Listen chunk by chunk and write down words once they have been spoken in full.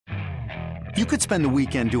You could spend the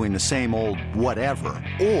weekend doing the same old whatever,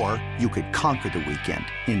 or you could conquer the weekend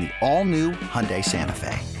in the all-new Hyundai Santa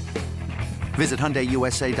Fe. Visit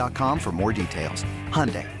HyundaiUSA.com for more details.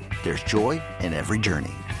 Hyundai, there's joy in every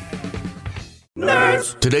journey.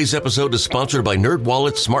 Nerds! Today's episode is sponsored by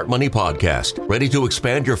NerdWallet's Smart Money Podcast. Ready to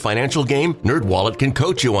expand your financial game? NerdWallet can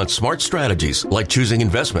coach you on smart strategies like choosing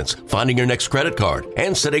investments, finding your next credit card,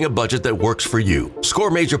 and setting a budget that works for you. Score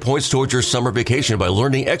major points towards your summer vacation by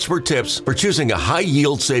learning expert tips for choosing a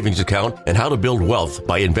high-yield savings account and how to build wealth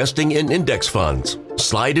by investing in index funds.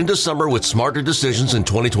 Slide into summer with smarter decisions in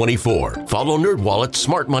 2024. Follow NerdWallet's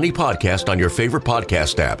Smart Money Podcast on your favorite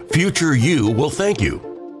podcast app. Future you will thank you.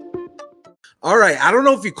 All right. I don't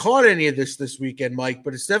know if you caught any of this weekend, Mike,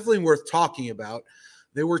 but it's definitely worth talking about.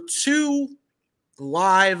 There were two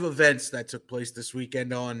live events that took place this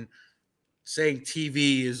weekend on saying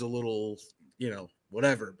TV is a little,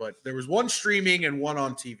 whatever, but there was one streaming and one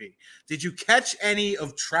on TV. Did you catch any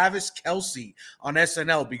of Travis Kelce on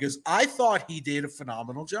SNL? Because I thought he did a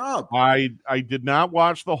phenomenal job. I did not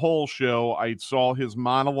watch the whole show. I saw his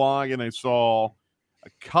monologue and I saw a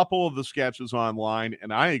couple of the sketches online,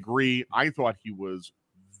 and I agree. I thought he was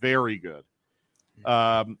very good.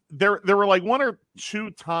 There were like one or two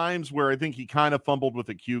times where I think he kind of fumbled with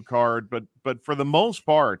a cue card, but for the most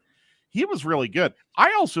part, he was really good.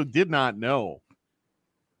 I also did not know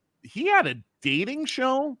he had a dating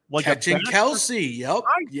show, like Catching Kelce. Yep.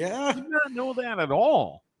 I did not know that at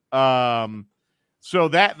all. So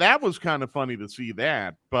that was kind of funny to see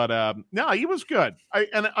that, but no, he was good.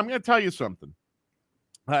 And I'm going to tell you something.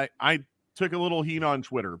 I took a little heat on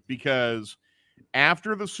Twitter because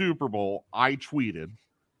after the Super Bowl, I tweeted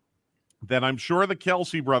that I'm sure the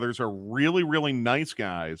Kelce brothers are really, really nice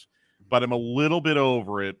guys, but I'm a little bit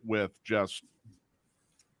over it with just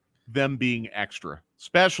them being extra,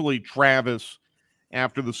 especially Travis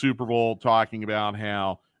after the Super Bowl talking about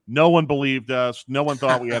how no one believed us. No one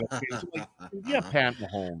thought we had a chance. Like, yeah, Pat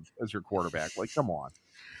Mahomes as your quarterback. Like, come on.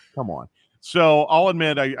 So I'll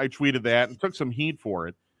admit I tweeted that and took some heat for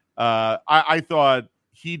it. I thought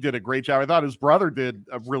he did a great job. I thought his brother did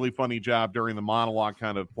a really funny job during the monologue,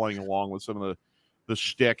 kind of playing along with some of the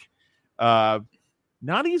shtick. Not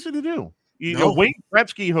easy to do. Wayne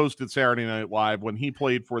Gretzky hosted Saturday Night Live when he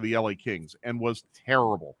played for the LA Kings and was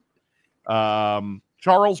terrible.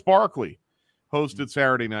 Charles Barkley hosted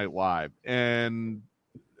Saturday Night Live, and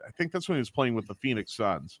I think that's when he was playing with the Phoenix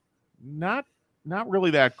Suns. Not really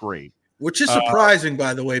that great. Which is surprising,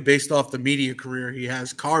 by the way, based off the media career he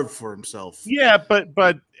has carved for himself. Yeah,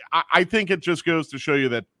 but I think it just goes to show you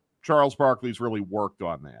that Charles Barkley's really worked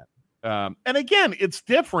on that. And again, it's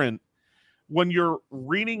different when you're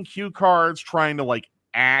reading cue cards, trying to like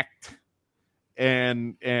act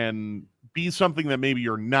and be something that maybe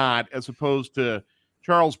you're not, as opposed to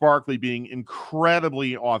Charles Barkley being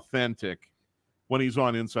incredibly authentic when he's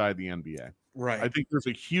on Inside the NBA. Right. I think there's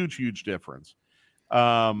a huge, huge difference.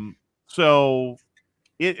 So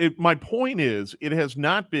my point is, it has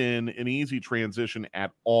not been an easy transition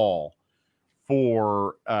at all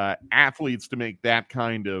for athletes to make that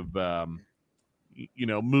kind of,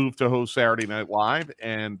 move to host Saturday Night Live.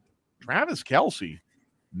 And Travis Kelce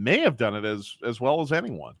may have done it as well as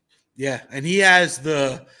anyone. Yeah, and he has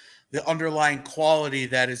the underlying quality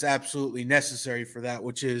that is absolutely necessary for that,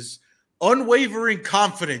 which is unwavering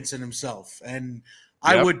confidence in himself. And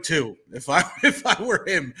I would too, if I were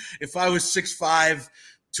him. If I was 6'5",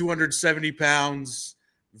 270 pounds,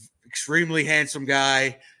 extremely handsome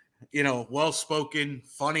guy, well-spoken,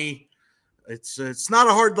 funny. It's not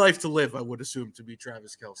a hard life to live, I would assume, to be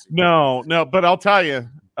Travis Kelce. No, but I'll tell you,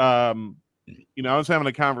 I was having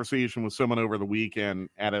a conversation with someone over the weekend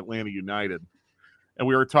at Atlanta United, and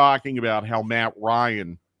we were talking about how Matt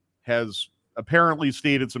Ryan has apparently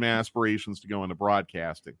stated some aspirations to go into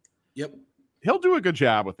broadcasting. Yep. He'll do a good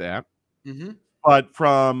job with that. Mm-hmm. But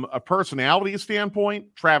from a personality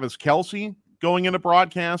standpoint, Travis Kelce going into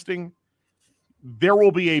broadcasting, there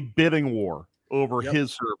will be a bidding war over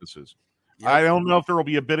his services. Yep. I don't know if there will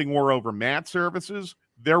be a bidding war over Matt's services.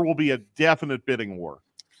 There will be a definite bidding war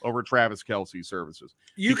over Travis Kelce's services.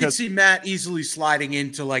 You can see Matt easily sliding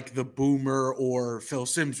into like the Boomer or Phil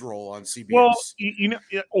Simms role on CBS. Well,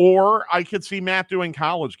 or I could see Matt doing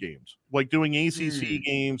college games, like doing ACC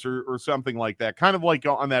games or something like that, kind of like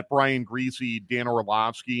on that Brian Greasy, Dan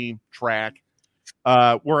Orlovsky track.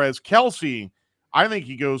 Whereas Kelce, I think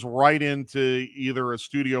he goes right into either a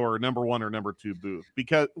studio or a number one or number two booth.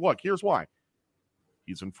 Because, look, here's why.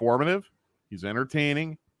 He's informative. He's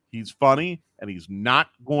entertaining. He's funny. And he's not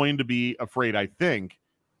going to be afraid, I think,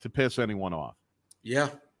 to piss anyone off. Yeah.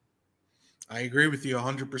 I agree with you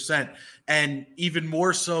 100%. And even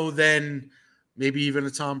more so than maybe even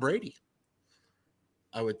a Tom Brady,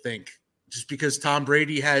 I would think. Just because Tom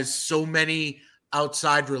Brady has so many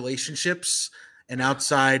outside relationships and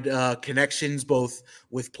outside connections, both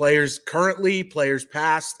with players currently, players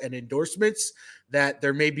past, and endorsements, that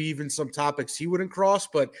there may be even some topics he wouldn't cross.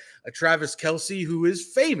 But a Travis Kelce, who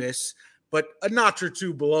is famous, but a notch or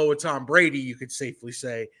two below a Tom Brady, you could safely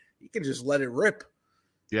say, you can just let it rip.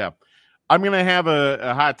 Yeah. I'm going to have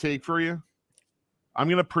a hot take for you. I'm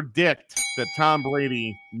going to predict that Tom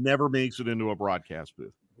Brady never makes it into a broadcast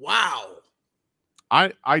booth. Wow.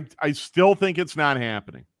 I still think it's not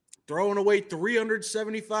happening. Throwing away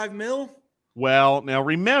 $375 million? Well, now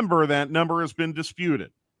remember that number has been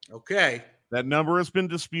disputed. Okay. That number has been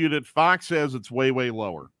disputed. Fox says it's way, way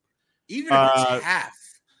lower. Even if it's half.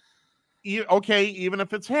 Okay, even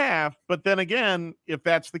if it's half. But then again, if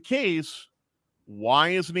that's the case, why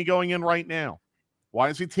isn't he going in right now? Why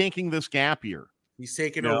is he taking this gap year? He's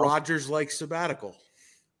taking a Rodgers-like sabbatical.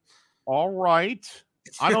 All right.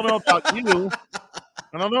 I don't know about you.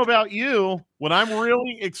 I don't know about you. When I'm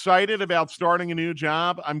really excited about starting a new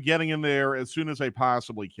job, I'm getting in there as soon as I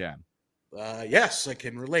possibly can. Yes, I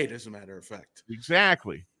can relate, as a matter of fact.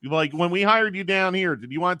 Exactly. Like when we hired you down here,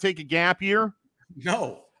 did you want to take a gap year?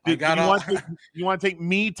 No. You want to take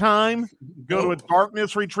me time, go to a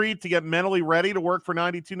darkness retreat to get mentally ready to work for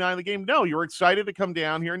 92.9 the game? No, you were excited to come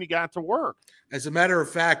down here and you got to work. As a matter of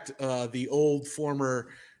fact, the old former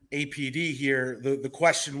APD here, the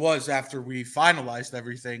question was, after we finalized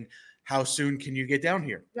everything, how soon can you get down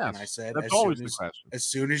here? Yes, and I said, that's always the question. As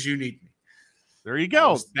soon as you need me. There you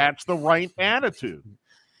go. That's the right attitude.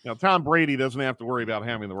 Now, Tom Brady doesn't have to worry about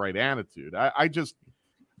having the right attitude.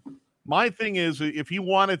 My thing is, if he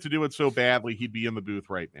wanted to do it so badly, he'd be in the booth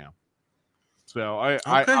right now. So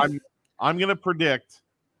I'm going to predict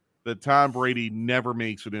that Tom Brady never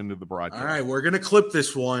makes it into the broadcast. All right, we're going to clip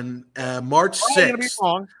this one. March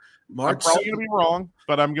 6th. I'm probably going to be wrong,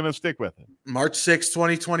 but I'm going to stick with it. March 6th,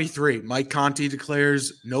 2023. Mike Conti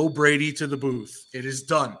declares no Brady to the booth. It is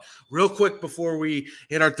done. Real quick before we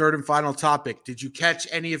hit our third and final topic, did you catch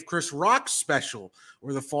any of Chris Rock's special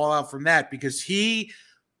or the fallout from that? Because he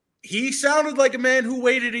sounded like a man who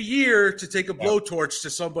waited a year to take a blowtorch to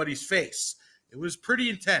somebody's face. It was pretty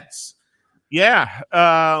intense. Yeah.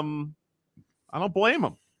 I don't blame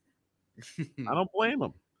him.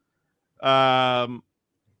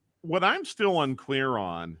 What I'm still unclear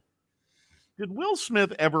on, did Will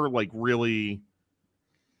Smith ever really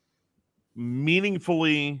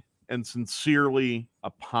meaningfully and sincerely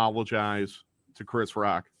apologize to Chris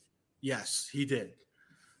Rock? Yes, he did.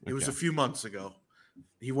 It was a few months ago.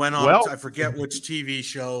 He went on, I forget which TV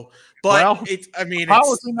show, but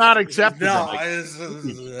policy not accepted. No,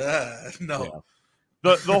 no.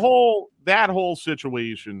 Yeah. That whole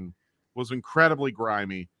situation was incredibly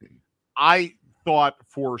grimy. I thought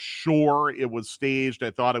for sure it was staged. I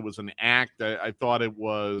thought it was an act. I thought it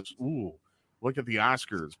was, look at the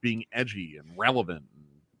Oscars being edgy and relevant and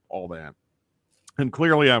all that. And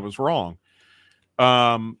clearly I was wrong.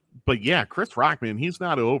 But yeah, Chris Rock, man, he's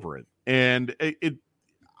not over it. And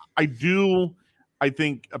I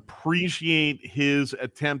think, appreciate his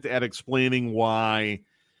attempt at explaining why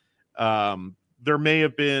there may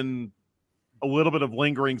have been a little bit of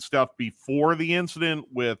lingering stuff before the incident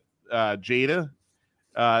with Jada.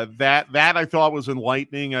 That I thought was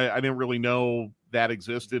enlightening. I didn't really know that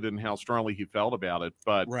existed and how strongly he felt about it.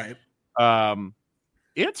 But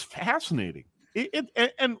it's fascinating.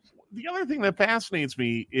 And the other thing that fascinates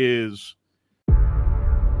me is,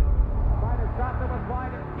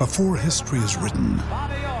 before history is written,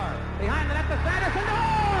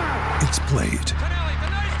 it's played.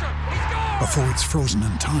 Before it's frozen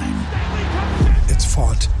in time, it's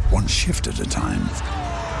fought one shift at a time.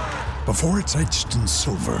 Before it's etched in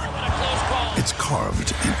silver, it's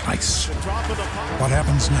carved in ice. What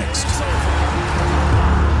happens next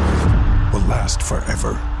will last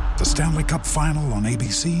forever. The Stanley Cup Final on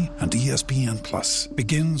ABC and ESPN Plus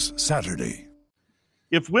begins Saturday.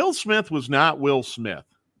 If Will Smith was not Will Smith,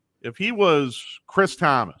 if he was Chris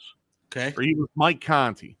Thomas, or he was Mike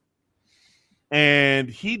Conti, and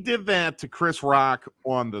he did that to Chris Rock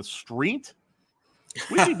on the street,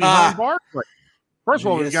 we'd be behind bars. First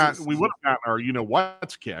of all, we would have gotten our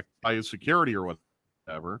what's kicked by his security or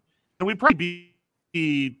whatever, and we'd probably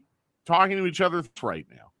be talking to each other right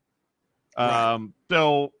now.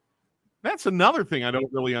 So that's another thing I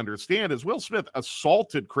don't really understand is Will Smith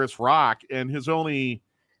assaulted Chris Rock, and his only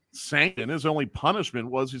sanction, his only punishment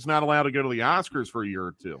was he's not allowed to go to the Oscars for a year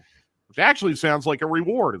or two. which actually sounds like a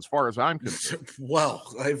reward as far as I'm concerned. Well,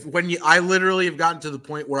 I literally have gotten to the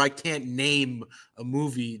point where I can't name a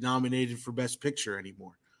movie nominated for Best Picture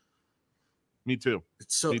anymore. Me too.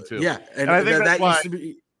 Me too. Yeah, and I think that used to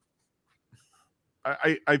be.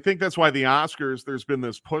 I think that's why the Oscars, there's been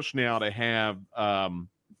this push now to have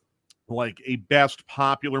like a best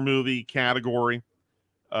popular movie category.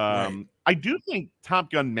 Right. I do think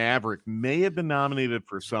Top Gun Maverick may have been nominated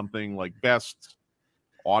for something like best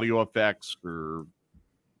audio effects or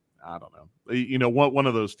I don't know, one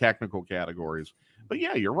of those technical categories. But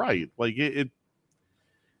yeah, you're right. Like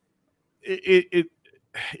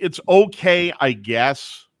it's okay, I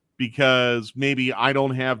guess, because maybe I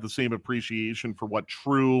don't have the same appreciation for what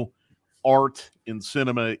true art in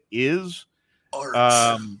cinema is. Art.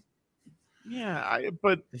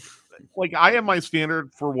 But like I have my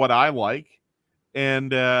standard for what I like, and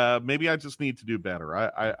maybe I just need to do better.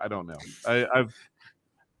 I don't know.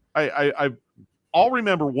 I'll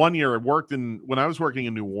remember one year when I was working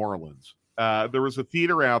in New Orleans. There was a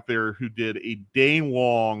theater out there who did a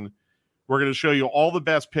day-long. We're going to show you all the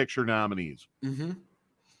Best Picture nominees. Mm-hmm.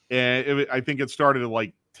 And I think it started at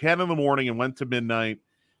like 10 in the morning and went to midnight.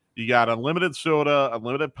 You got unlimited soda,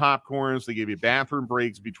 unlimited popcorns. They gave you bathroom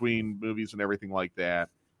breaks between movies and everything like that.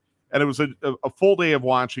 And it was a full day of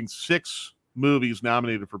watching 6 movies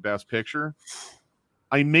nominated for Best Picture.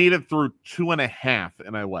 I made it through 2.5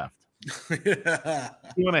 and I left.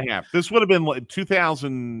 2.5. This would have been like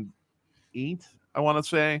 2008, I want to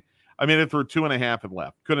say. I made it through 2.5 and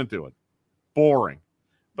left. Couldn't do it. Boring.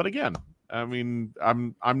 But again, I mean,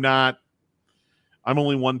 I'm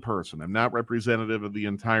only one person. I'm not representative of the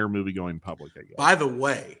entire movie-going public, I guess. By the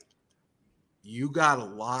way, you got a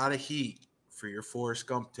lot of heat for your Forrest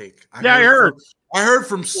Gump take. I heard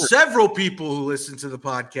from several people who listen to the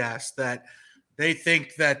podcast that they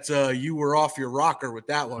think that you were off your rocker with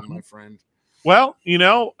that one, my friend. Well,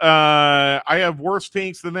 I have worse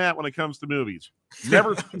takes than that when it comes to movies.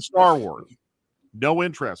 Never seen Star Wars. No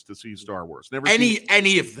interest to see Star Wars. Never any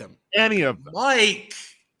of them. Any of them. Mike.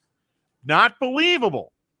 Not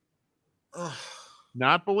believable.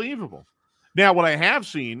 Not believable. Now, what I have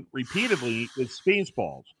seen repeatedly is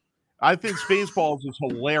Spaceballs. I think Spaceballs is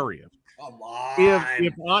hilarious. Come on.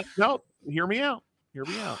 Hear me out.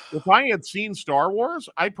 If I had seen Star Wars,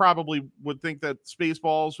 I probably would think that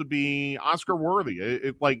Spaceballs would be Oscar worthy.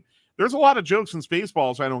 There's a lot of jokes in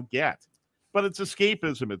Spaceballs I don't get, but it's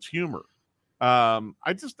escapism. It's humor. I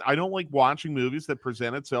don't like watching movies that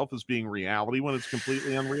present itself as being reality when it's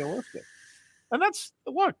completely unrealistic. And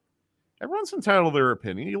look, everyone's entitled to their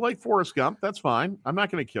opinion. You like Forrest Gump, that's fine. I'm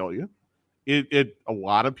not going to kill you. A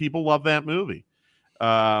lot of people love that movie.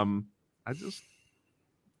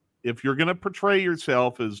 If you're going to portray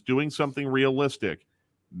yourself as doing something realistic,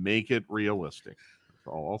 make it realistic. That's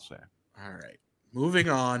all I'll say. All right. Moving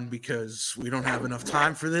on, because we don't have enough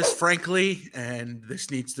time for this, frankly, and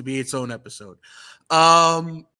this needs to be its own episode.